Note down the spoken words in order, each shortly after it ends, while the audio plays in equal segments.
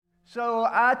So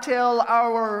I tell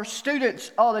our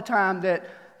students all the time that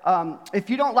if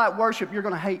you don't like worship, you're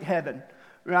going to hate heaven,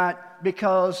 right?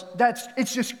 Because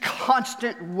it's just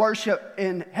constant worship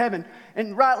in heaven.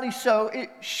 And rightly so, it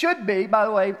should be. By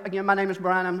the way, again, my name is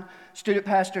Brian. I'm student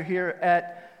pastor here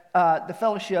at the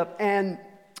fellowship. And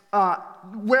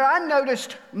where I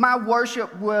noticed my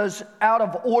worship was out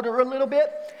of order a little bit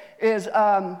is,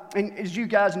 and as you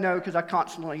guys know, because I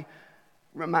constantly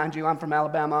remind you I'm from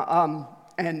Alabama,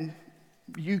 and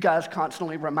you guys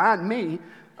constantly remind me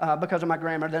because of my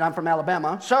grammar that I'm from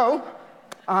Alabama. So,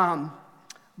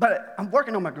 but I'm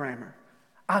working on my grammar.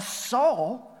 I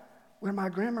saw where my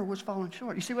grammar was falling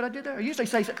short. You see what I did there? I usually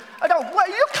say, I go, what,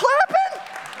 are you clapping?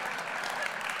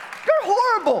 You're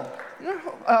horrible.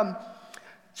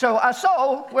 So I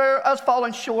saw where I was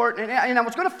falling short, and I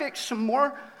was going to fix some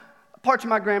more parts of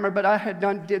my grammar, but I had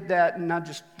did that, and I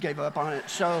just gave up on it.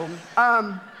 So,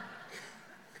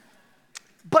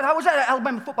 but I was at an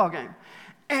Alabama football game,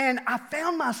 and I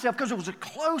found myself, because it was a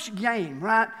close game,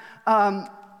 right,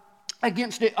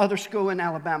 against the other school in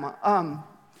Alabama.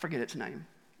 Forget its name.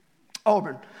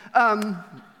 Auburn.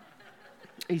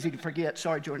 Easy to forget.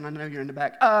 Sorry, Jordan, I know you're in the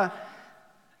back. I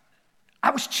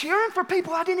was cheering for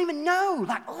people I didn't even know,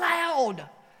 like loud.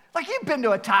 Like you've been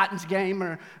to a Titans game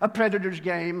or a Predators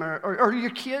game or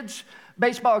your kids'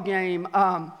 baseball game,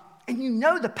 and you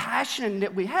know the passion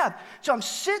that we have. So I'm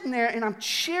sitting there and I'm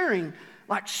cheering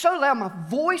like so loud my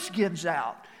voice gives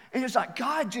out. And it's like,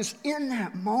 God, just in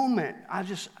that moment,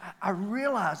 I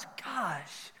realized,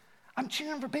 gosh, I'm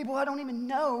cheering for people I don't even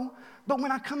know. But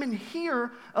when I come in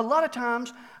here, a lot of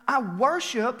times I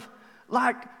worship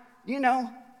like,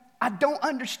 I don't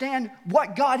understand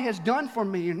what God has done for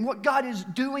me and what God is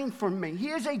doing for me. He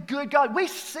is a good God. We've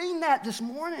seen that this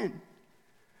morning.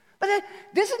 But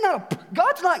this is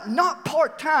God's like not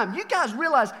part-time. You guys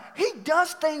realize He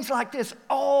does things like this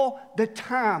all the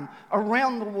time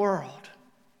around the world.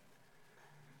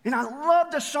 And I love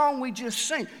the song we just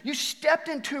sang. You stepped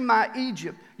into my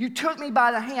Egypt. You took me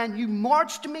by the hand. You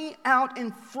marched me out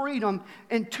in freedom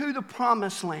into the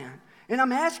promised land. And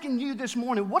I'm asking you this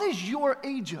morning, what is your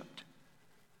Egypt?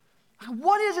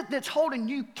 What is it that's holding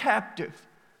you captive?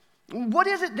 What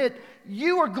is it that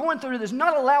you are going through that's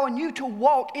not allowing you to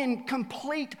walk in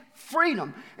complete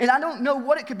freedom? And I don't know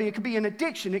what it could be. It could be an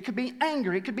addiction. It could be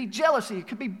anger. It could be jealousy. It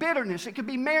could be bitterness. It could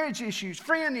be marriage issues,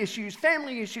 friend issues,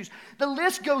 family issues. The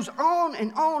list goes on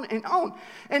and on and on.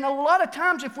 And a lot of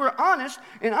times, if we're honest,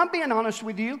 and I'm being honest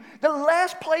with you, the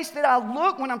last place that I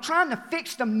look when I'm trying to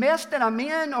fix the mess that I'm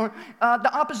in or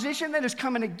the opposition that is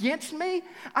coming against me,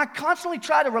 I constantly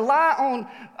try to rely on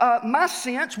my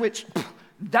sense, which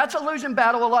that's a losing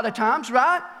battle a lot of times,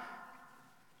 right?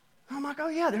 I'm like, oh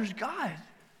yeah, there's God.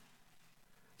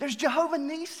 There's Jehovah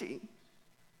Nissi.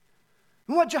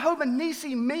 And what Jehovah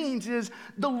Nissi means is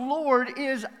the Lord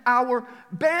is our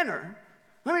banner.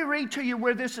 Let me read to you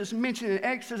where this is mentioned in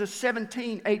Exodus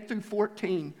 17, 8 through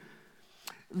 14.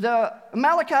 The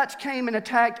Amalekites came and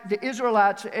attacked the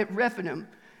Israelites at Rephidim.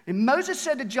 And Moses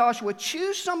said to Joshua,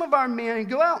 choose some of our men and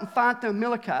go out and fight the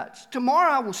Amalekites.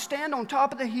 Tomorrow I will stand on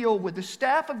top of the hill with the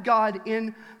staff of God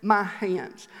in my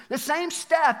hands. The same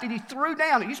staff that he threw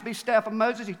down. It used to be the staff of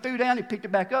Moses. He threw down, he picked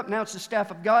it back up. Now it's the staff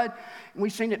of God. And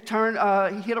we've seen it turn.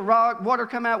 He hit a rock, water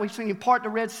come out. We've seen him part the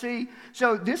Red Sea.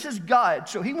 So this is God.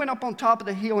 So he went up on top of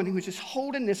the hill and he was just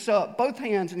holding this up, both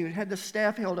hands, and he had the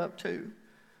staff held up too.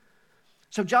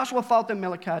 So Joshua fought the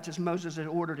Amalekites as Moses had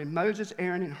ordered, and Moses,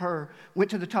 Aaron, and Hur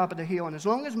went to the top of the hill. And as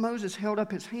long as Moses held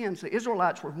up his hands, the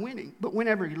Israelites were winning. But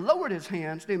whenever he lowered his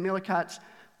hands, the Amalekites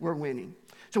were winning.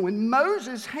 So when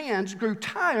Moses' hands grew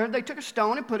tired, they took a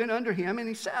stone and put it under him, and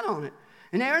he sat on it.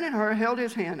 And Aaron and Hur held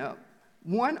his hand up,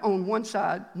 one on one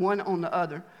side, one on the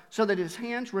other, so that his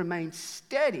hands remained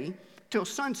steady till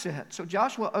sunset. So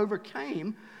Joshua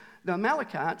overcame the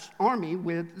Amalekites' army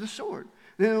with the sword.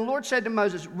 Then the Lord said to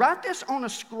Moses, write this on a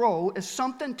scroll as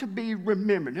something to be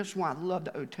remembered. This is why I love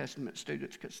the Old Testament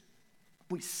students, because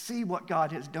we see what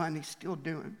God has done, he's still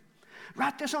doing.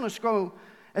 Write this on a scroll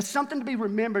as something to be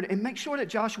remembered, and make sure that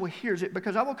Joshua hears it,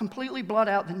 because I will completely blot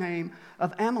out the name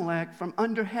of Amalek from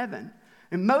under heaven.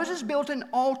 And Moses built an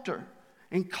altar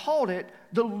and called it,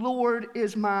 the Lord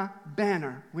is my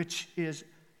banner, which is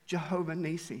Jehovah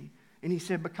Nissi. And he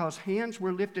said, because hands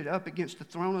were lifted up against the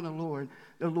throne of the Lord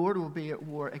will be at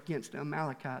war against the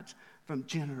Amalekites from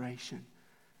generation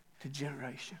to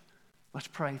generation. Let's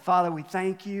pray. Father, we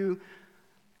thank you.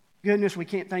 Goodness, we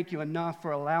can't thank you enough for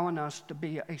allowing us to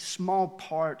be a small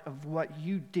part of what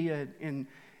you did in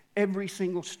every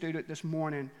single student this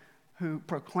morning who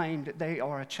proclaimed that they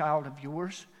are a child of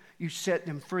yours. You set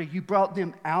them free. You brought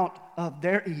them out of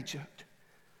their Egypt.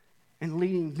 and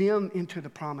leading them into the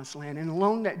promised land. And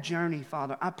along that journey,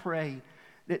 Father, I pray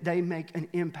that they make an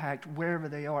impact wherever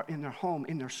they are, in their home,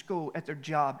 in their school, at their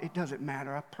job. It doesn't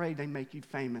matter. I pray they make you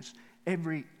famous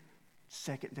every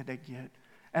second that they get.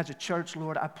 As a church,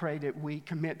 Lord, I pray that we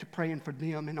commit to praying for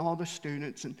them and all the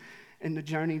students and the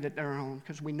journey that they're on,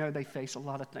 because we know they face a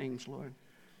lot of things, Lord.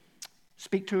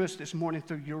 Speak to us this morning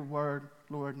through your word,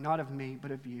 Lord, not of me,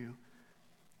 but of you.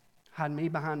 Hide me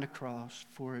behind the cross,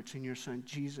 for it's in your Son,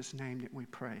 Jesus' name, that we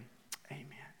pray. Amen.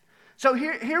 So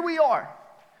here we are.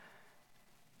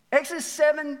 Exodus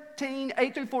 17,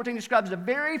 8 through 14 describes the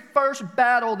very first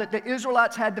battle that the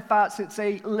Israelites had to fight since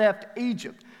they left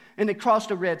Egypt and they crossed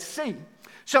the Red Sea.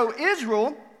 So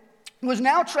Israel was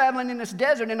now traveling in this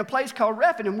desert in a place called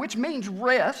Rephidim, which means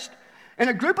rest. And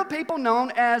a group of people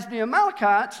known as the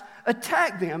Amalekites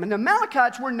attacked them. And the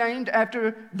Amalekites were named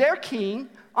after their king,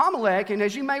 Amalek. And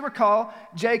as you may recall,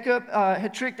 Jacob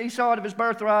had tricked Esau out of his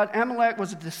birthright. Amalek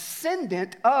was a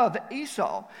descendant of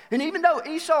Esau. And even though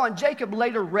Esau and Jacob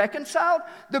later reconciled,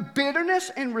 the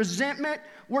bitterness and resentment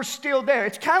were still there.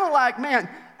 It's kind of like, man,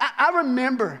 I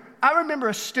remember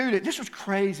a student. This was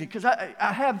crazy because I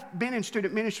have been in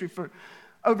student ministry for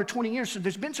over 20 years, so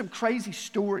there's been some crazy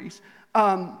stories.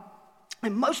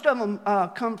 And most of them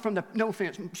come from no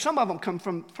offense, some of them come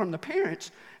from the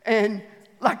parents. And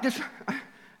like this,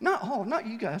 not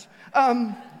you guys.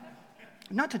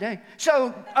 Not today.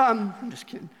 So, I'm just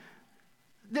kidding.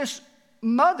 This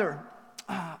mother,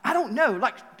 I don't know,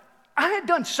 like I had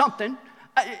done something,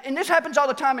 and this happens all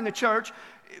the time in the church.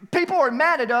 People are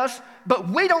mad at us, but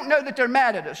we don't know that they're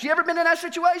mad at us. You ever been in that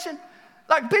situation?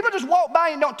 Like people just walk by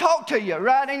and don't talk to you,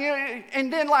 right?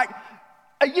 And then like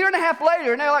a year and a half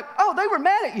later, and they're like, oh, they were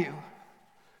mad at you.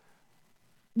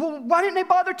 Well, why didn't they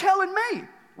bother telling me?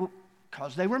 Well,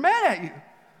 because they were mad at you.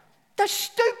 That's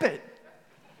stupid.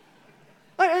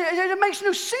 It makes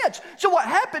no sense. So what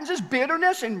happens is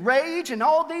bitterness and rage and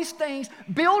all these things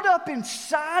build up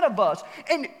inside of us.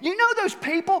 And you know those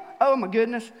people, oh my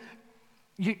goodness,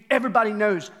 everybody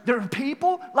knows. There are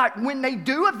people, like when they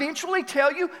do eventually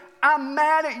tell you, I'm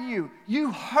mad at you,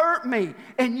 you hurt me,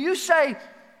 and you say,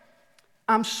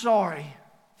 I'm sorry,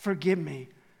 forgive me.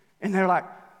 And they're like,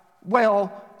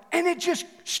 well, and it just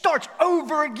starts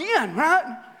over again,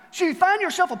 right? So you find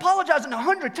yourself apologizing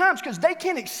 100 times because they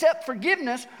can't accept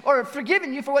forgiveness or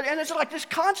forgiving you for what, and it's like this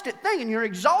constant thing, and you're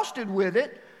exhausted with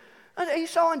it. And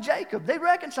Esau and Jacob, they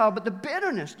reconciled, but the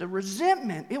bitterness, the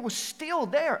resentment, it was still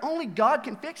there. Only God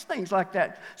can fix things like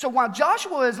that. So while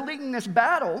Joshua is leading this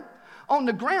battle on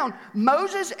the ground,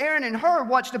 Moses, Aaron, and Hur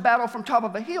watch the battle from top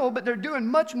of a hill, but they're doing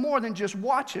much more than just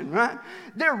watching, right?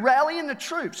 They're rallying the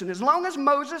troops. And as long as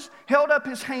Moses held up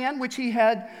his hand, which he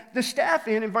had the staff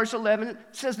in verse 11, it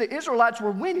says the Israelites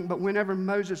were winning. But whenever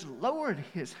Moses lowered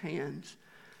his hands,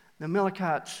 the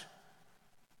Amalekites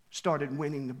started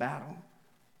winning the battle.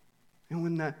 And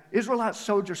when the Israelite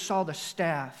soldiers saw the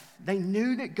staff, they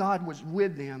knew that God was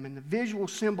with them, and the visual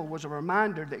symbol was a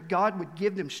reminder that God would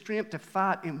give them strength to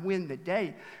fight and win the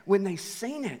day. When they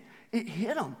seen it, it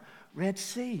hit them. Red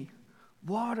Sea,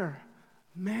 water,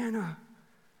 manna.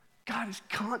 God has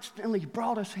constantly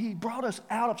brought us, He brought us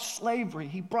out of slavery.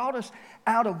 He brought us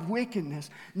out of wickedness.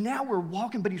 Now we're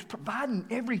walking, but He's providing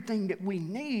everything that we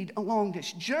need along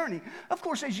this journey. Of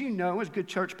course, as you know, as good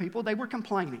church people, they were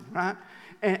complaining, right?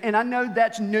 And I know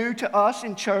that's new to us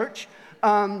in church.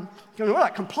 We're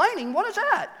like, complaining? What is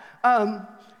that?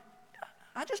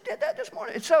 I just did that this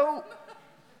morning. So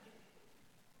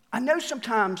I know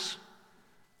sometimes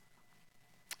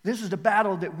this is the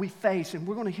battle that we face, and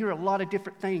we're going to hear a lot of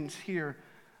different things here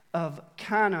of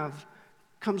kind of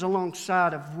comes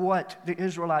alongside of what the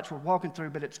Israelites were walking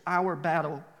through, but it's our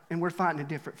battle, and we're fighting a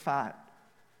different fight.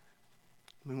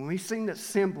 When we sing that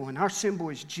symbol, and our symbol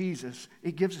is Jesus,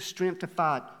 it gives us strength to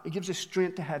fight. It gives us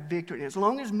strength to have victory. And as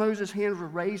long as Moses' hands were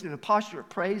raised in a posture of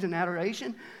praise and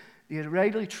adoration, the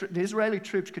Israeli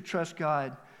troops could trust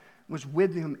God was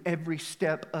with them every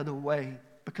step of the way,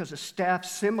 because the staff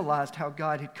symbolized how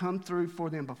God had come through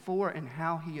for them before and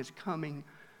how He is coming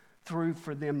through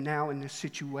for them now in this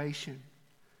situation.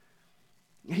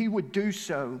 He would do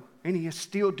so, and He is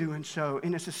still doing so.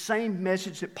 And it's the same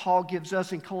message that Paul gives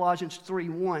us in Colossians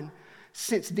 3:1.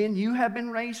 Since then you have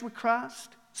been raised with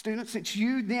Christ. Students, since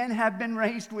you then have been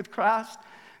raised with Christ.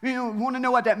 You want to know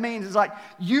what that means? It's like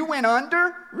you went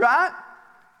under, right?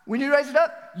 When you raise it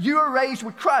up, you are raised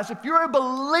with Christ. If you're a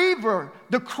believer,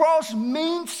 the cross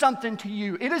means something to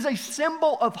you. It is a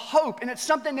symbol of hope, and it's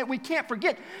something that we can't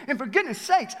forget. And for goodness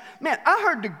sakes, man, I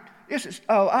heard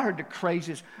the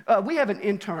craziest. We have an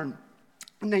intern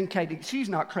named Katie. She's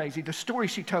not crazy. The story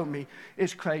she told me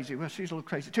is crazy. Well, she's a little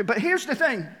crazy too. But here's the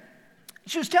thing.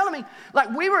 She was telling me,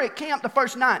 like, we were at camp the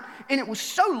first night, and it was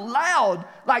so loud,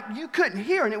 like you couldn't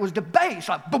hear, and it was the bass,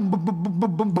 like boom, boom, boom, boom,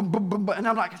 boom, boom, boom, boom, boom. And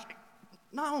I'm like,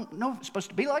 no, it's supposed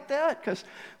to be like that, because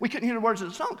we couldn't hear the words of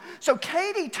the song. So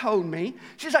Katie told me,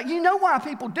 she's like, you know why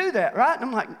people do that, right? And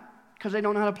I'm like, because they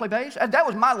don't know how to play bass? That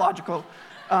was my logical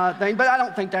thing, but I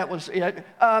don't think that was it.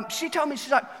 She told me,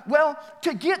 she's like, well,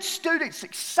 to get students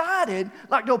excited,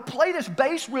 like they'll play this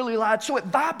bass really loud so it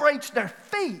vibrates their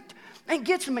feet and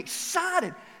gets them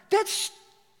excited. That's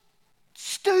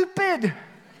stupid.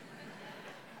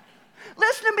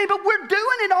 Listen to me, but we're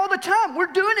doing it all the time.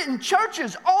 We're doing it in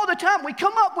churches all the time. We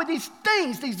come up with these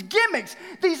things, these gimmicks,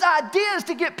 these ideas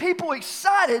to get people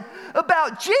excited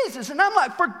about Jesus. And I'm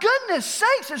like, for goodness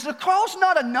sakes, is the cross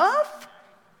not enough?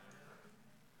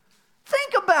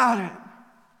 Think about it.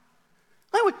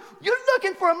 Like, you're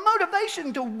looking for a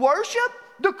motivation to worship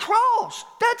the cross.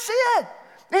 That's it.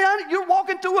 And you're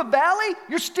walking through a valley,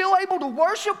 you're still able to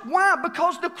worship. Why?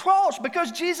 Because the cross,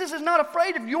 because Jesus is not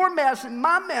afraid of your mess and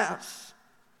my mess.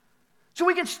 So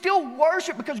we can still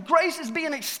worship because grace is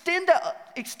being extended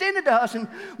to us. And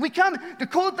we come, the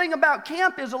cool thing about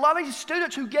camp is a lot of these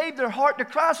students who gave their heart to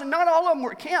Christ, and not all of them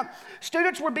were at camp.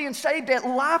 Students were being saved at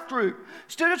life group.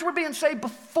 Students were being saved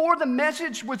before the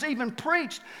message was even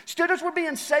preached. Students were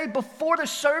being saved before the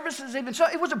services even. So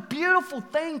it was a beautiful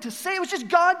thing to see. It was just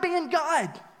God being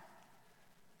God.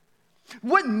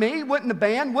 Wasn't me, wasn't the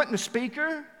band, wasn't the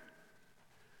speaker.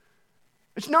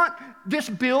 It's not this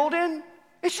building.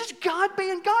 It's just God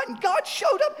being God, and God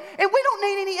showed up, and we don't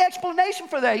need any explanation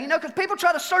for that, because people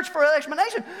try to search for an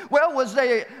explanation. Well, was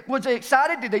they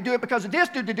excited? Did they do it because of this?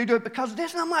 Did they do it because of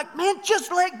this? And I'm like, man,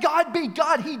 just let God be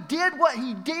God. He did what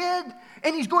he did,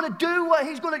 and he's going to do what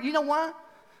he's going to. You know why?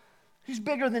 He's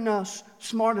bigger than us,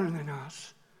 smarter than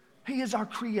us. He is our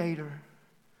creator.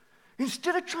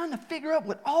 Instead of trying to figure out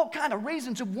with all kind of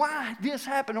reasons of why this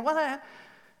happened or why that happened,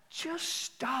 just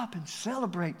stop and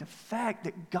celebrate the fact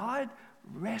that God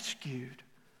rescued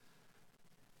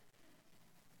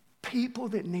people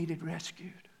that needed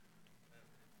rescued.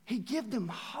 He gave them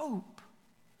hope.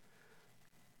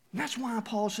 And that's why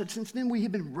Paul said, since then we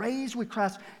have been raised with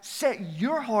Christ, set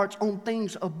your hearts on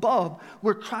things above,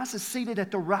 where Christ is seated at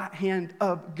the right hand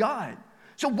of God.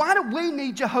 So why do we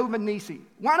need Jehovah Nissi?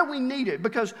 Why do we need it?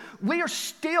 Because we are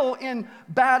still in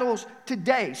battles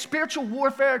today. Spiritual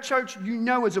warfare, church,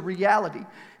 is a reality.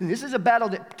 And this is a battle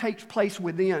that takes place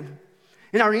within.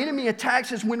 And our enemy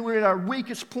attacks us when we're at our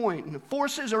weakest point. And the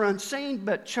forces are unseen,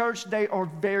 but church, they are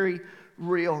very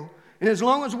real. And as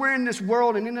long as we're in this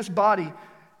world and in this body,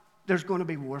 there's going to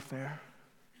be warfare.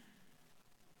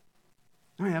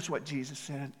 That's what Jesus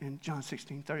said in John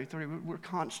 16:33. We're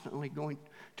constantly going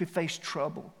to face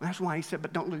trouble. That's why he said,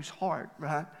 but don't lose heart,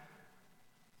 right?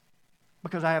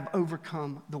 Because I have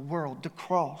overcome the world. The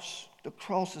cross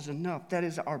is enough. That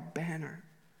is our banner.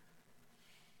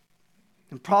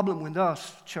 The problem with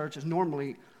us, church, is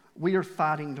normally we are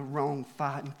fighting the wrong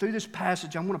fight. And through this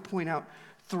passage, I want to point out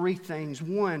three things.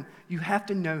 One, you have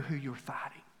to know who you're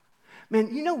fighting.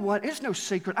 Man, you know what? It's no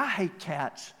secret. I hate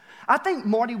cats. I think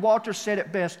Marty Walters said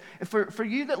it best. For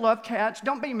you that love cats,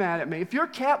 don't be mad at me. If your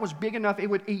cat was big enough, it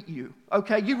would eat you.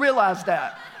 Okay? You realize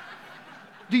that.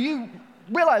 Do you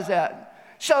realize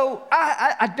that? So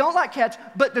I don't like cats,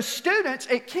 but the students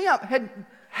at camp had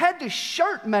this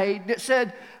shirt made that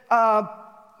said,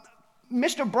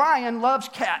 Mr. Brian loves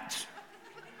cats.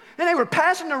 And they were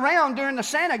passing it around during the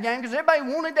Santa game because everybody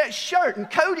wanted that shirt. And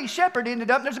Cody Shepard ended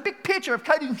up, there's a big picture of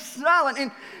Cody smiling,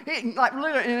 and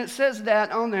it says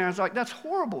that on there. I was like, that's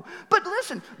horrible. But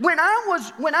listen, when I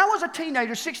was a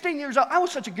teenager, 16 years old, I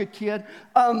was such a good kid.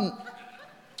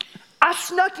 I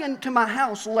snuck into my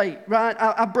house late, right?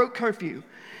 I broke curfew.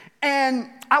 And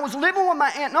I was living with my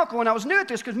aunt and uncle, and I was new at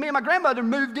this because me and my grandmother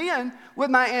moved in with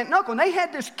my aunt and uncle, and they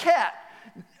had this cat.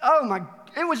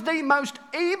 It was the most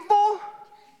evil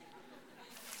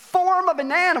form of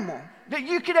an animal that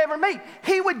you could ever meet.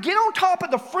 He would get on top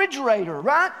of the refrigerator,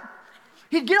 right?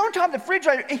 He'd get on top of the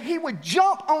refrigerator and he would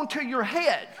jump onto your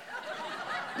head.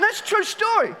 And that's a true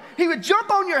story. He would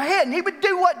jump on your head and he would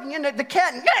do what, the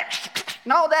cat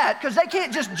and all that, because they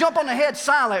can't just jump on the head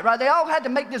silent, right? They all had to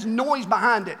make this noise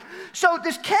behind it. So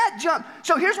this cat jumped.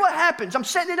 So here's what happens. I'm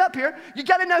setting it up here. You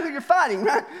got to know who you're fighting,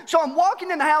 right? So I'm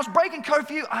walking in the house, breaking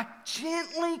curfew. I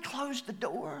gently close the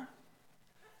door.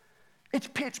 It's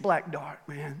pitch black dark,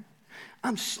 man.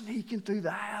 I'm sneaking through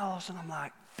the house, and I'm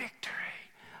like, victory.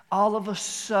 All of a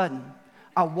sudden,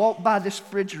 I walk by this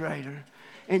refrigerator,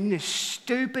 and this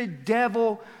stupid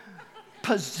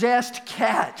devil-possessed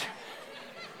cat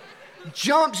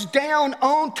jumps down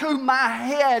onto my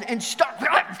head and starts.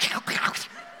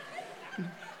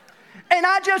 And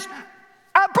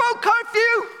I broke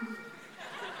curfew.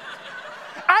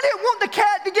 I didn't want the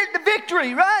cat to get the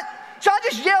victory, right? So I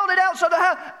just yelled it out so the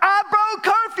house, I broke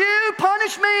curfew,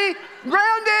 punish me,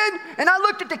 grounded. And I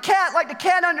looked at the cat like the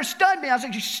cat understood me. I was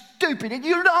like, you stupid,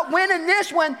 you're not winning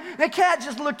this one. The cat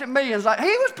just looked at me and was like,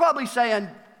 he was probably saying,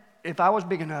 if I was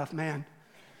big enough, man.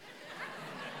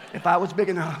 If I was big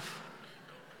enough.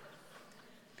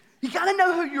 You got to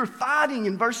know who you're fighting.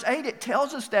 In verse 8, it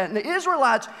tells us that. And the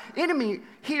Israelites' enemy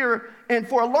here, and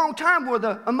for a long time, were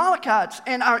the Amalekites.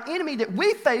 And our enemy that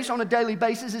we face on a daily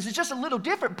basis is just a little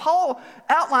different. Paul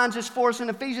outlines this for us in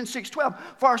Ephesians 6:12.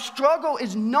 For our struggle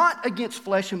is not against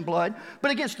flesh and blood, but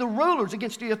against the rulers,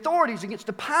 against the authorities, against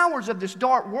the powers of this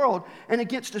dark world, and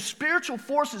against the spiritual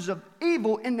forces of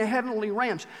evil in the heavenly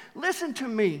realms. Listen to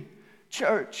me,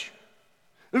 church.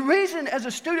 The reason as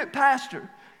a student pastor,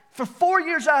 for 4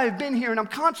 years I have been here, and I'm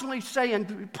constantly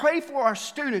saying, pray for our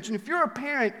students. And if you're a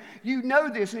parent, you know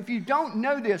this. And if you don't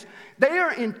know this, they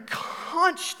are in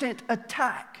constant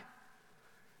attack.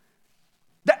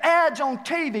 The ads on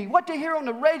TV, what they hear on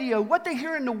the radio, what they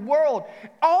hear in the world,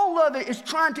 all of it is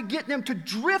trying to get them to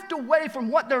drift away from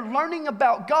what they're learning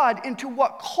about God into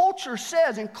what culture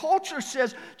says. And culture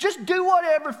says, just do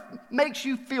whatever makes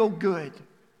you feel good.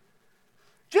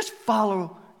 Just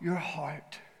follow your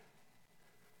heart.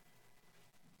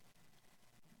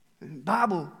 The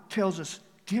Bible tells us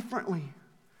differently.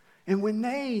 And when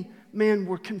they,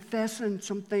 were confessing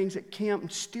some things at camp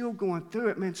and still going through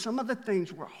it, some of the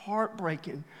things were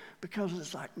heartbreaking because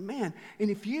it's like, and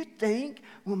if you think,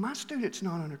 well, my student's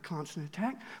not under constant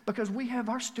attack because we have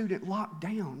our student locked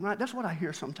down, right? That's what I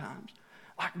hear sometimes.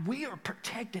 Like we are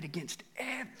protected against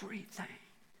everything.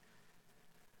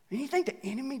 And you think the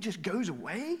enemy just goes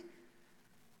away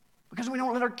because we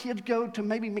don't let our kids go to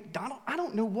maybe McDonald's? I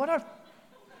don't know what our...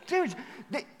 Dude,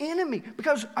 the enemy,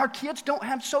 because our kids don't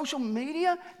have social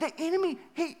media, the enemy,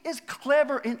 he is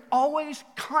clever and always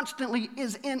constantly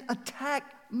is in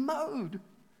attack mode.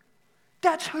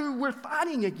 That's who we're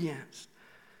fighting against.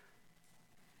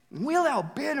 And we allow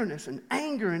bitterness and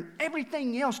anger and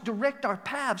everything else direct our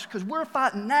paths because we're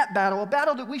fighting that battle, a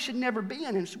battle that we should never be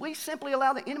in. And so we simply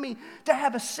allow the enemy to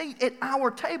have a seat at our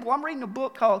table. I'm reading a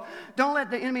book called Don't Let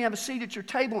the Enemy Have a Seat at Your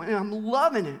Table, and I'm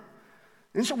loving it.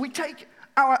 And so we take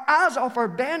our eyes off our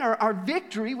banner, our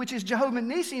victory, which is Jehovah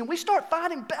Nissi, and we start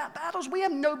fighting battles we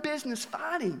have no business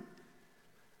fighting.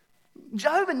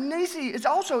 Jehovah Nissi is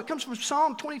also, it comes from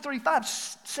Psalm 23:5,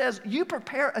 says, you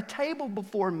prepare a table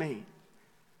before me.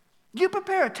 You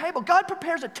prepare a table. God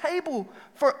prepares a table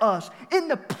for us in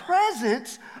the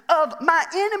presence of my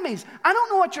enemies. I don't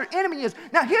know what your enemy is.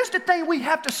 Now, here's the thing we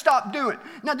have to stop doing.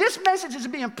 Now, this message is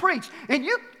being preached, and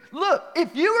look,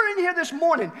 if you were in here this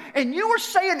morning and you were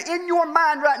saying in your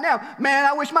mind right now,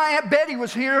 I wish my Aunt Betty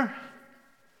was here.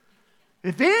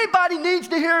 If anybody needs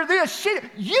to hear this,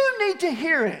 you need to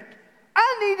hear it.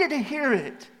 I needed to hear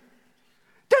it.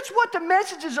 That's what the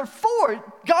messages are for.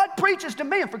 God preaches to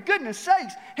me, and for goodness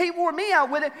sakes, he wore me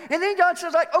out with it. And then God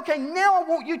says, okay, now I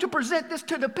want you to present this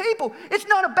to the people. It's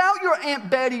not about your Aunt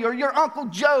Betty or your Uncle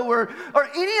Joe or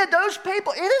any of those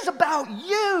people. It is about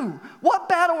you. What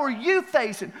battle are you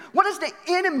facing? What is the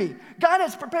enemy? God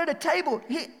has prepared a table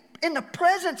in the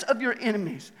presence of your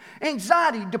enemies.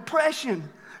 Anxiety, depression,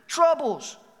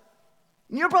 troubles.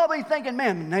 And you're probably thinking,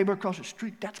 my neighbor across the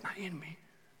street, that's my enemy.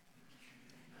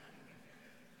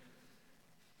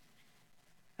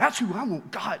 That's who I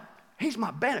want. God, he's my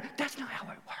banner. That's not how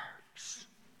it works.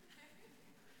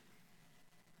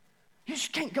 You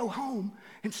just can't go home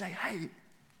and say, hey,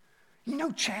 you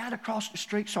know Chad across the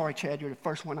street? Sorry, Chad, you're the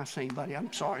first one I seen, buddy.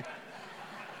 I'm sorry.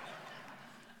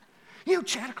 You know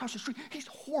Chad across the street? He's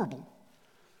horrible.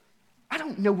 I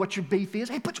don't know what your beef is.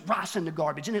 He puts rice in the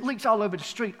garbage and it leaks all over the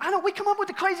street. We come up with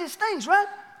the craziest things, right?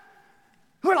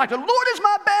 We're like, the Lord is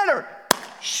my banner.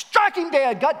 Strike him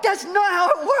dead, God. That's not how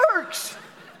it works.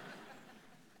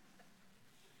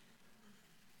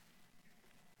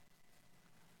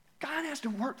 God has to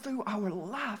work through our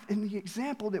life in the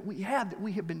example that we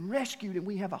have been rescued and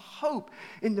we have a hope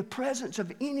in the presence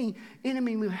of any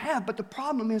enemy we have. But the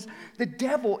problem is the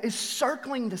devil is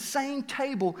circling the same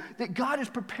table that God has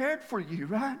prepared for you,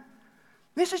 right?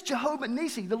 This is Jehovah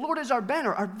Nissi. The Lord is our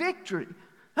banner, our victory.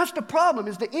 That's the problem,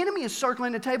 is the enemy is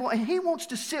circling the table and he wants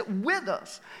to sit with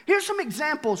us. Here's some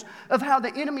examples of how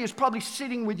the enemy is probably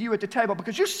sitting with you at the table,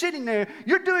 because you're sitting there,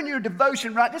 you're doing your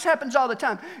devotion, right? This happens all the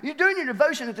time. You're doing your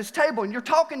devotion at this table and you're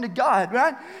talking to God,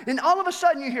 right? And all of a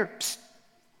sudden you hear, psst.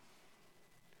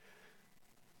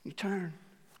 You turn.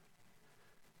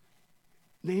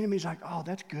 The enemy's like, oh,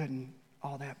 that's good and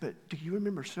all that, but do you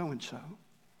remember so-and-so?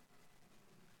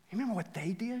 You remember what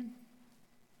they did?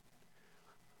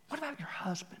 What about your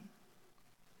husband?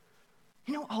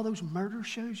 You know all those murder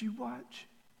shows you watch?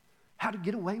 How to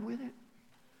Get Away with It?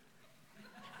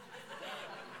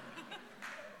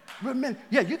 Remember,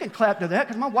 yeah, you can clap to that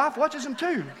because my wife watches them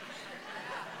too.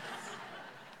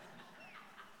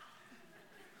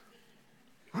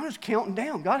 I'm just counting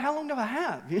down. God, how long do I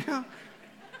have? You know?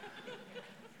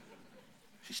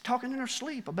 She's talking in her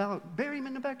sleep about bury him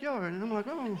in the backyard. And I'm like,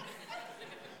 oh.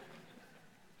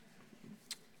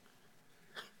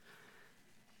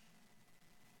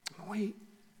 We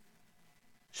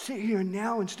sit here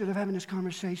now, instead of having this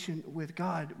conversation with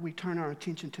God, we turn our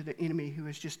attention to the enemy who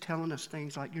is just telling us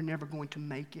things like, you're never going to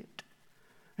make it.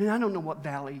 And I don't know what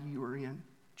valley you are in,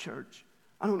 church.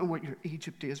 I don't know what your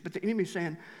Egypt is, but the enemy is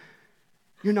saying,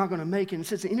 you're not going to make it. And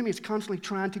since the enemy is constantly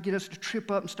trying to get us to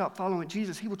trip up and stop following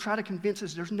Jesus, he will try to convince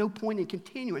us there's no point in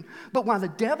continuing. But while the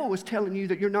devil is telling you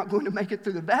that you're not going to make it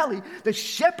through the valley, the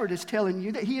shepherd is telling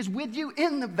you that he is with you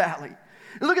in the valley.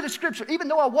 And look at the scripture. Even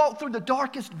though I walk through the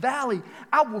darkest valley,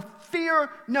 I will fear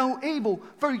no evil,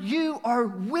 for you are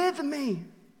with me.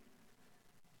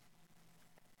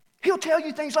 He'll tell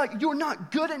you things like, you're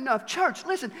not good enough. Church,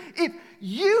 listen, if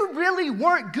you really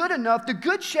weren't good enough, the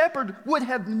good shepherd would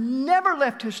have never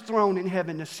left his throne in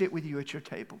heaven to sit with you at your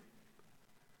table.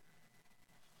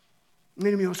 The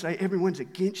enemy will say, everyone's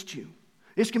against you.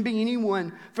 This can be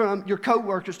anyone from your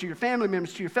coworkers to your family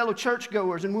members to your fellow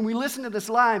churchgoers. And when we listen to this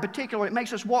lie in particular, it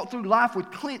makes us walk through life with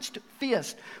clenched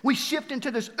fists. We shift into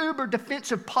this uber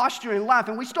defensive posture in life,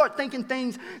 and we start thinking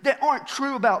things that aren't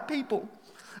true about people.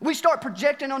 We start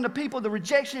projecting on the people the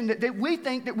rejection that we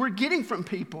think that we're getting from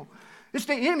people. It's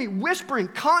the enemy whispering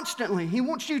constantly. He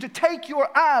wants you to take your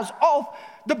eyes off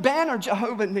the banner,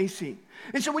 Jehovah Nissi.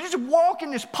 And so we just walk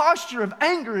in this posture of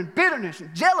anger and bitterness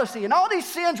and jealousy and all these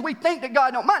sins we think that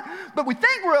God don't mind. But we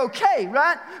think we're okay,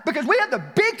 right? Because we have the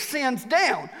big sins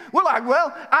down. We're like,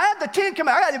 well, I have the 10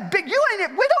 Commandments. I got the big. We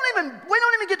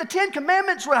don't even get the 10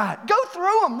 Commandments right. Go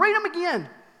through them. Read them again.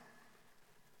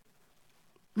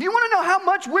 Do you want to know how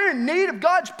much we're in need of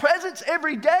God's presence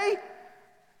every day?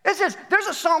 It says, there's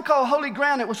a song called Holy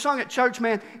Ground that was sung at church,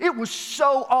 man. It was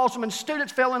so awesome, and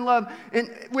students fell in love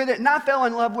with it, and I fell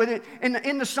in love with it. And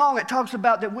in the song, it talks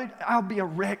about that I'll be a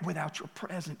wreck without your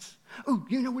presence. Ooh,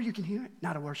 you know where you can hear it?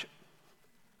 Night of worship.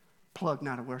 Plug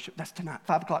Night of worship. That's tonight,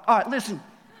 5 o'clock. All right, listen.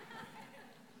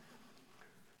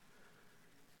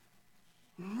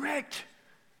 Wrecked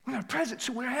with our presence.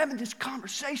 So we're having this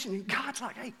conversation, and God's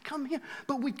like, hey, come here.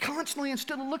 But we constantly,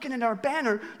 instead of looking at our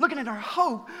banner, looking at our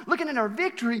hope, looking at our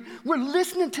victory, we're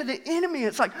listening to the enemy.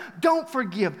 It's like, don't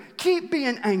forgive. Keep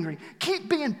being angry. Keep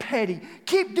being petty.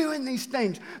 Keep doing these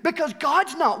things. Because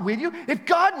God's not with you. If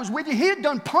God was with you, he had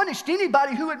done punished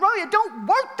anybody who had wronged you. It don't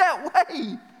work that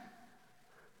way.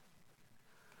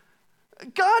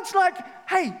 God's like,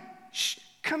 hey,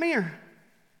 come here.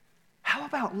 How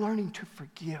about learning to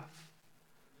forgive?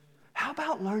 How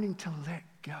about learning to let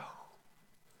go?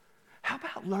 How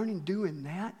about learning doing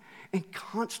that and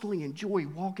constantly enjoy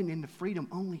walking in the freedom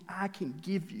only I can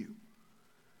give you?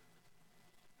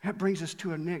 That brings us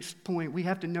to our next point. We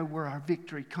have to know where our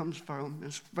victory comes from.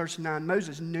 It's verse 9.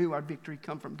 Moses knew our victory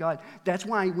come from God. That's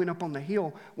why he went up on the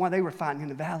hill while they were fighting in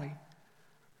the valley.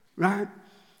 Right?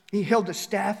 He held the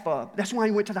staff up. That's why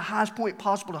he went to the highest point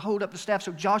possible to hold up the staff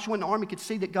so Joshua and the army could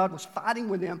see that God was fighting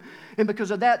with them. And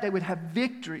because of that, they would have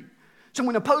victory. So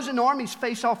when opposing armies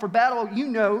face off for battle, you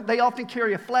know they often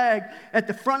carry a flag at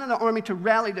the front of the army to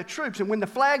rally the troops. And when the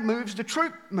flag moves, the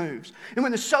troop moves. And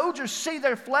when the soldiers see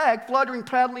their flag fluttering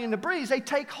proudly in the breeze, they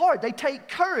take heart, they take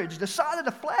courage. The sight of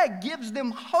the flag gives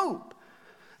them hope.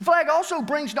 The flag also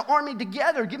brings the army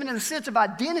together, giving it a sense of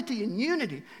identity and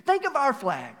unity. Think of our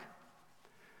flag.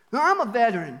 Now, I'm a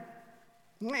veteran.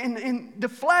 And the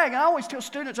flag, I always tell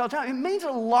students all the time, it means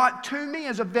a lot to me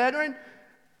as a veteran.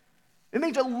 It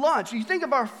means a lot. So you think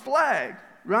of our flag,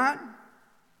 right?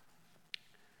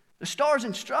 The stars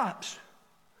and stripes.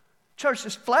 Church,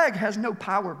 this flag has no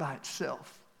power by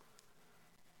itself.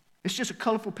 It's just a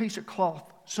colorful piece of cloth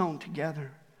sewn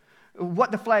together.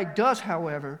 What the flag does,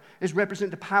 however, is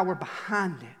represent the power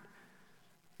behind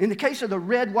it. In the case of the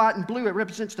red, white, and blue, it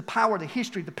represents the power, the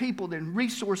history, the people, the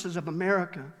resources of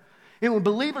America. And when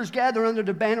believers gather under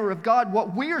the banner of God,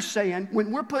 what we're saying,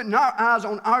 when we're putting our eyes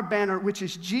on our banner, which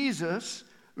is Jesus,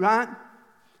 right?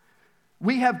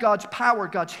 We have God's power,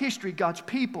 God's history, God's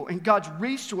people, and God's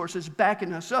resources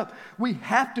backing us up. We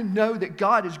have to know that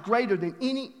God is greater than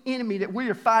any enemy that we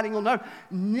are fighting on earth.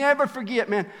 Never forget,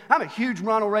 man, I'm a huge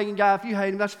Ronald Reagan guy. If you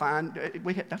hate him, that's fine.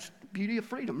 beauty of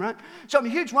freedom, right? So I'm a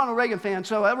huge Ronald Reagan fan,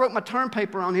 so I wrote my term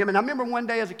paper on him. And I remember one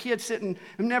day as a kid sitting,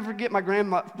 I'll never forget my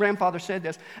grandfather said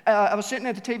this. I was sitting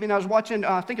at the TV and I was watching,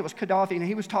 I think it was Gaddafi, and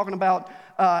he was talking about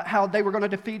how they were going to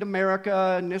defeat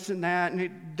America and this and that,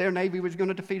 and their Navy was going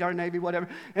to defeat our Navy, whatever.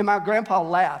 And my grandpa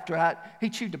laughed, right? He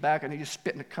chewed tobacco and he just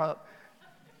spit in a cup.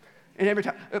 And every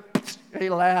time, he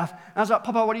laughed. I was like,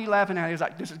 Papa, what are you laughing at? He was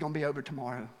like, this is going to be over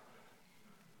tomorrow.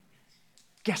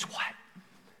 Guess what?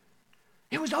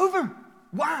 It was over.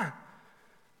 Why?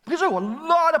 Because there was a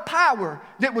lot of power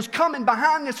that was coming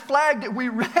behind this flag that we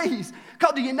raised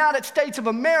called the United States of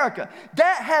America.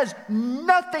 That has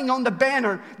nothing on the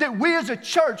banner that we as a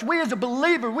church, we as a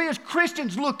believer, we as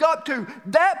Christians look up to.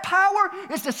 That power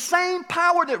is the same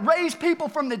power that raised people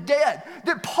from the dead,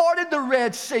 that parted the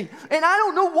Red Sea. And I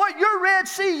don't know what your Red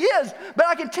Sea is, but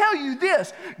I can tell you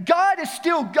this. God is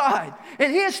still God,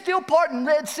 and He is still parting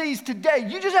Red Seas today.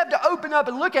 You just have to open up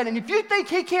and look at it. And if you think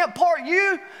He can't part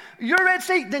your Red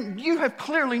Sea, then you have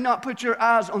clearly not put your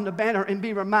eyes on the banner and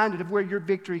be reminded of where your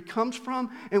victory comes from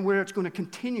and where it's going to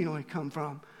continually come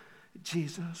from.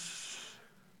 Jesus.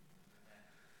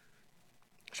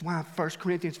 That's why 1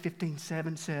 Corinthians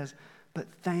 15:7 says, but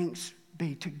thanks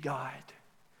be to God.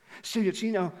 Students,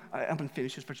 I'm going to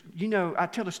finish this verse. I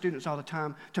tell the students all the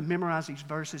time to memorize these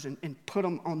verses and put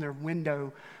them on their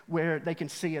window where they can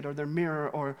see it, or their mirror,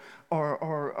 or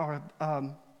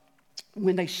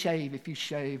when they shave, if you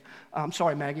shave. I'm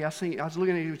sorry, Maggie, I was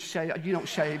looking at you shave. You don't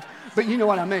shave, but you know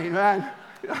what I mean, right?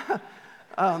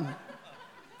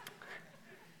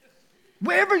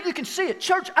 Wherever you can see it.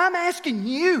 Church, I'm asking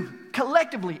you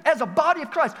collectively as a body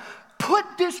of Christ, put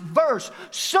this verse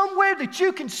somewhere that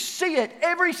you can see it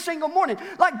every single morning.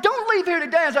 Like, don't leave here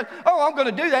today and say, oh, I'm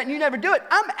going to do that, and you never do it.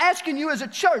 I'm asking you as a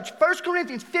church. 1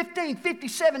 Corinthians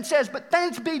 15:57 says, but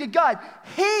thanks be to God.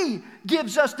 He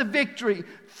gives us the victory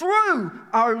through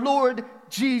our Lord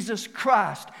Jesus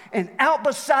Christ. And out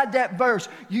beside that verse,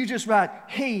 you just write,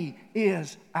 He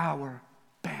is our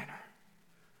banner.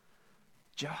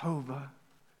 Jehovah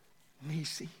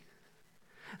Nissi.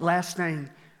 Last thing,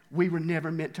 we were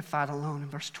never meant to fight alone. In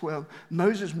verse 12,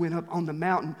 Moses went up on the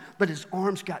mountain, but his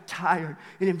arms got tired.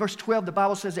 And in verse 12, the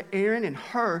Bible says that Aaron and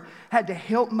Hur had to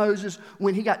help Moses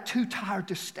when he got too tired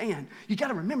to stand. You got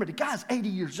to remember, the guy's 80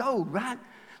 years old, right?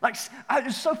 Like,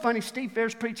 it's so funny. Steve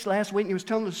Ferris preached last week, and he was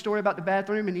telling the story about the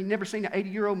bathroom, and he'd never seen an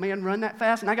 80-year-old man run that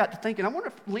fast. And I got to thinking, I wonder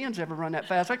if Lynn's ever run that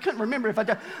fast. I couldn't remember if I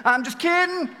did. I'm just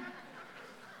kidding.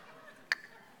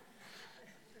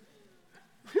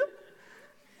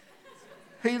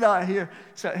 He's not here,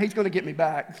 so he's going to get me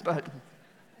back. But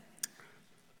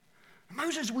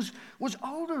Moses was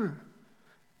older.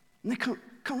 And they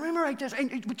commemorate this. And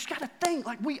we just got to think,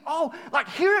 like we all, like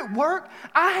here at work,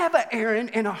 I have an Aaron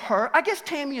and a Hur. I guess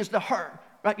Tammy is the Hur,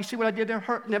 right? You see what I did there?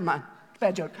 Hur? Never mind.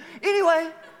 Bad joke.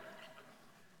 Anyway,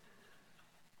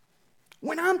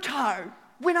 when I'm tired,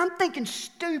 when I'm thinking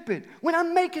stupid, when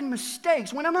I'm making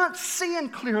mistakes, when I'm not seeing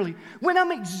clearly, when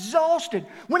I'm exhausted,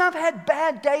 when I've had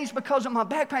bad days because of my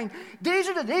back pain, these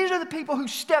are the people who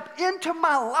step into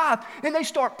my life and they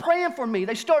start praying for me.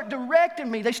 They start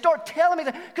directing me. They start telling me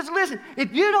that. Because listen,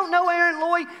 if you don't know Aaron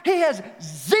Lloyd, he has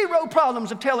zero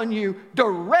problems of telling you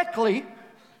directly.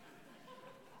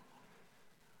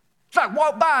 It's like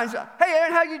walk by and say, hey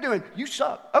Aaron, how you doing? You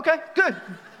suck. Okay, good.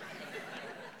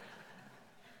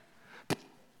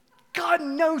 God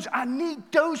knows I need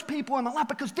those people in my life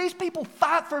because these people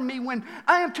fight for me when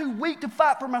I am too weak to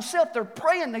fight for myself. They're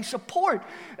praying, they support.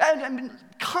 And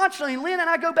constantly, Lynn and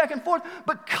I go back and forth,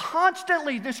 but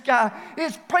constantly this guy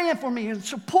is praying for me and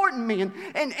supporting me and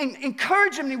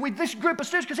encouraging me with this group of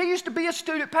students because he used to be a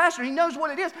student pastor. He knows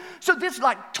what it is. So this is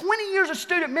like 20 years of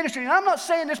student ministry. And I'm not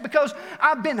saying this because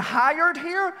I've been hired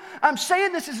here. I'm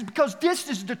saying this is because this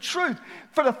is the truth.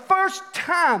 For the first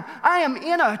time, I am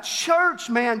in a church,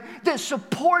 man, that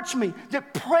supports me,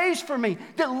 that prays for me,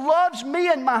 that loves me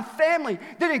and my family,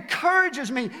 that encourages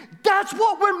me. That's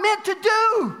what we're meant to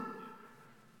do.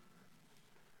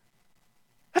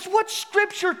 That's what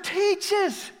Scripture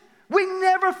teaches. We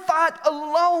never fight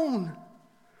alone.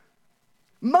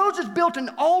 Moses built an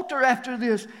altar after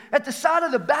this at the side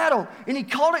of the battle, and he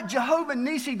called it Jehovah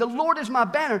Nissi, the Lord is my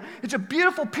banner. It's a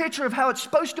beautiful picture of how it's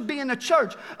supposed to be in the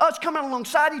church, us coming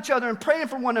alongside each other and praying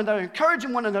for one another,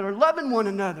 encouraging one another, loving one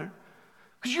another.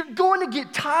 Because you're going to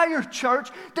get tired, church.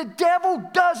 The devil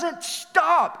doesn't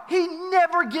stop. He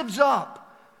never gives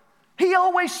up. He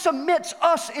always submits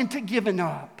us into giving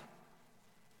up.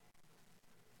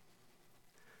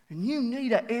 And you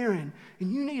need an Aaron,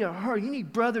 and you need a Hur. You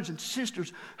need brothers and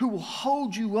sisters who will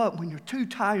hold you up when you're too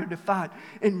tired to fight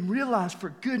and realize, for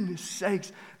goodness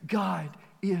sakes, God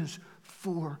is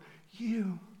for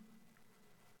you.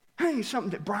 That ain't something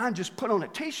that Brian just put on a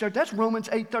t-shirt. That's Romans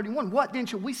 8:31. What then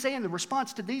shall we say in the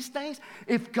response to these things?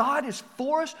 If God is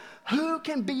for us, who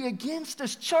can be against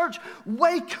us? Church,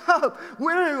 wake up.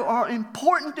 We are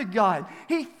important to God.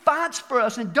 He fights for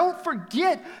us. And don't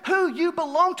forget who you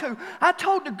belong to. I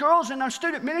told the girls in our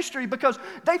student ministry, because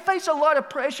they face a lot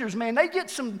of pressures, man. They get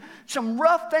some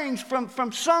rough things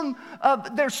from some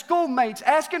of their schoolmates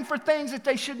asking for things that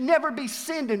they should never be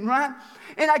sending, right?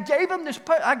 And I gave them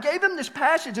this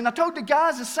passage, and I told the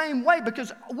guys the same way,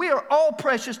 because we are all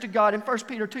precious to God. And 1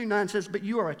 Peter 2:9 says, but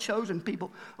you are a chosen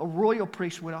people, a royal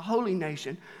priesthood, a holy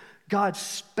nation, God's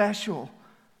special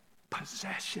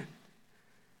possession,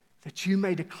 that you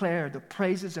may declare the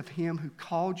praises of him who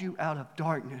called you out of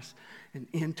darkness and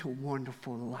into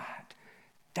wonderful light.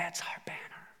 That's our banner.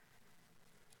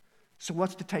 So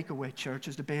what's the takeaway, church,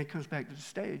 as the band comes back to the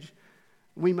stage?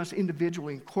 We must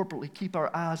individually and corporately keep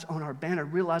our eyes on our banner,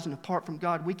 realizing apart from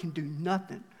God, we can do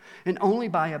nothing. And only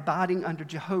by abiding under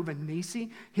Jehovah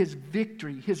Nissi, his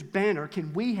victory, his banner,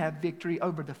 can we have victory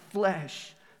over the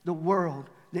flesh, the world,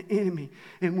 the enemy.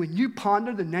 And when you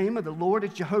ponder the name of the Lord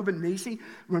as Jehovah Nissi,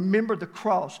 remember the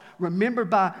cross. Remember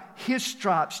by his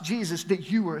stripes, Jesus, that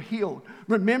you were healed.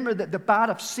 Remember that the bite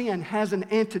of sin has an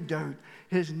antidote.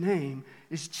 His name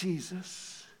is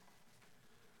Jesus.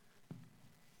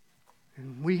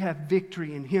 And we have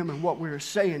victory in him. And what we're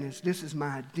saying is, this is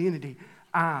my identity.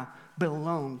 I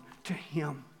belong to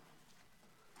him.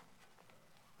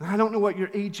 I don't know what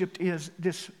your Egypt is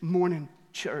this morning,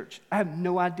 church. I have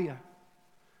no idea.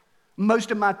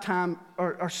 Most of my time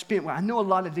are spent with. I know a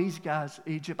lot of these guys,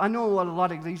 Egypt. I know what a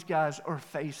lot of these guys are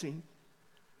facing.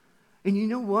 And you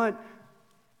know what?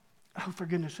 Oh, for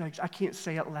goodness sakes, I can't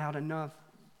say it loud enough.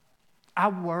 I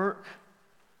work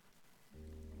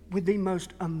with the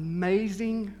most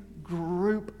amazing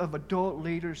group of adult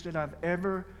leaders that I've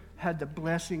ever had the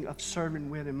blessing of serving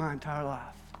with in my entire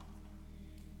life.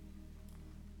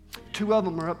 2 of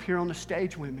them are up here on the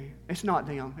stage with me. It's not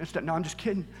them. No, I'm just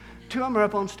kidding. 2 of them are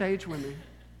up on stage with me.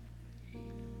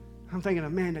 I'm thinking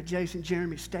of Amanda, Jason,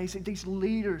 Jeremy, Stacy, these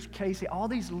leaders, Casey, all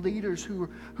these leaders who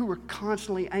are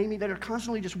constantly, Amy, that are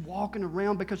constantly just walking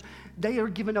around because they are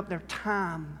giving up their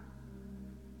time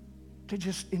to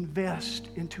just invest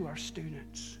into our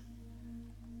students.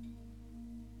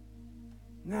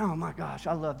 Now, oh my gosh,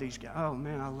 I love these guys. Oh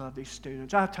man, I love these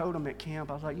students. I told them at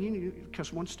camp, I was like,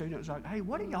 because one student was like, hey,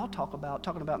 what do y'all talk about?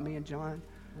 Talking about me and John.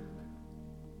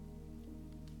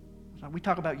 I was like, we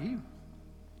talk about you.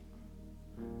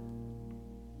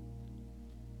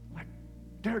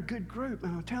 They're a good group,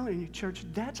 and I'm telling you, church,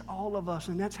 that's all of us,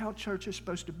 and that's how church is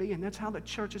supposed to be, and that's how the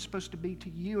church is supposed to be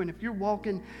to you. And if you're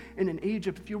walking in an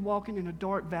Egypt, if you're walking in a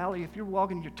dark valley, if you're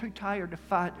walking and you're too tired to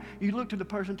fight, you look to the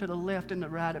person to the left and the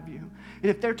right of you.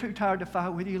 And if they're too tired to fight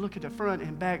with you, you look at the front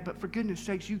and back. But for goodness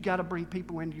sakes, you've got to bring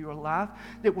people into your life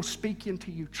that will speak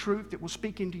into you truth, that will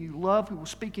speak into you love, who will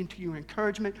speak into you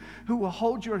encouragement, who will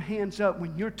hold your hands up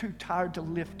when you're too tired to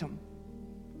lift them.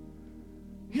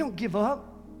 You don't give up.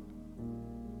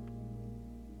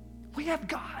 We have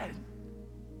God.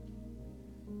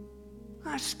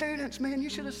 Our students, man, you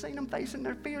should have seen them facing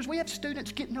their fears. We have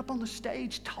students getting up on the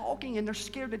stage talking, and they're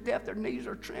scared to death. Their knees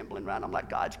are trembling, right? I'm like,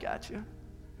 God's got you.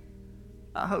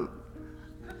 I hope.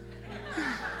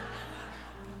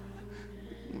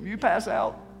 When you pass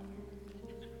out,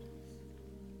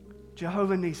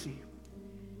 Jehovah Nissi,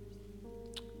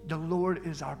 the Lord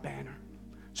is our banner.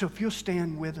 So if you'll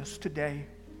stand with us today,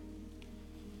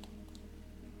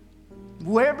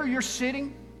 wherever you're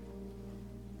sitting,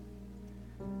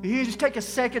 you just take a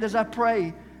second as I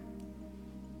pray.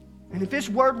 And if this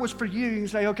word was for you, you can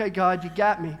say, okay, God, you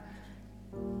got me.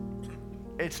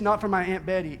 It's not for my Aunt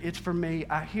Betty. It's for me.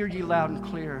 I hear you loud and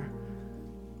clear.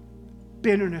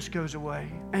 Bitterness goes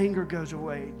away. Anger goes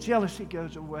away. Jealousy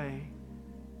goes away.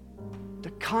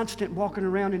 The constant walking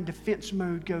around in defense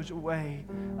mode goes away.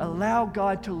 Allow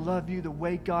God to love you the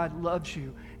way God loves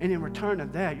you. And in return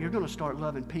of that, you're going to start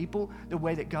loving people the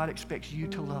way that God expects you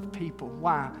to love people.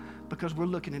 Why? Because we're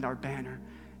looking at our banner.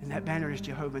 And that banner is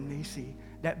Jehovah Nissi.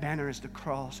 That banner is the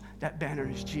cross. That banner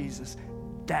is Jesus.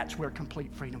 That's where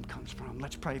complete freedom comes from.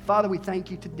 Let's pray. Father, we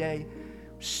thank you today.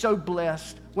 So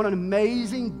blessed. What an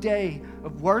amazing day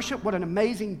of worship. What an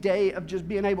amazing day of just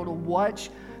being able to watch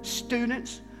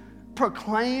students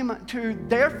proclaim to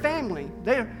their family,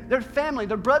 their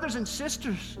brothers and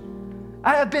sisters,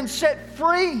 I have been set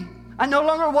free. I no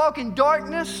longer walk in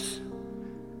darkness.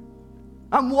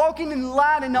 I'm walking in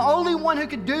light, and the only one who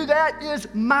could do that is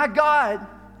my God,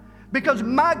 because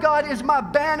my God is my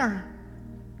banner.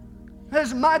 That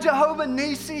is my Jehovah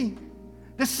Nissi,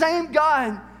 the same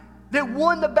God that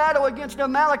won the battle against the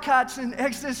Amalekites in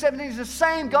Exodus 17 is the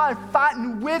same God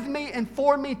fighting with me and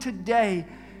for me today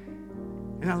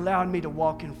and allowed me to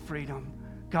walk in freedom.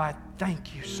 God,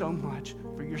 thank you so much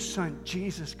for your son,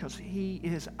 Jesus, because he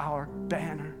is our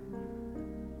banner.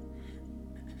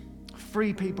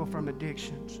 Free people from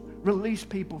addictions. Release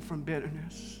people from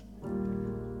bitterness.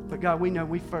 But God, we know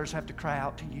we first have to cry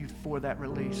out to you for that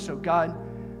release. So God,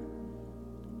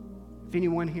 if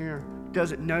anyone here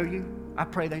doesn't know you, I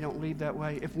pray they don't leave that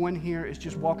way. If one here is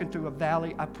just walking through a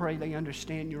valley, I pray they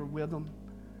understand you're with them.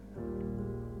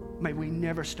 May we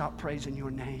never stop praising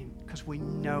your name, because we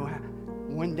know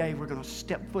one day we're going to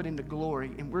step foot into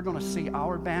glory and we're going to see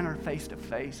our banner face to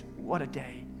face. What a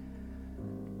day.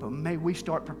 But may we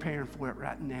start preparing for it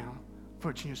right now.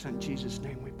 For it's in your son Jesus'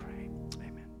 name we pray.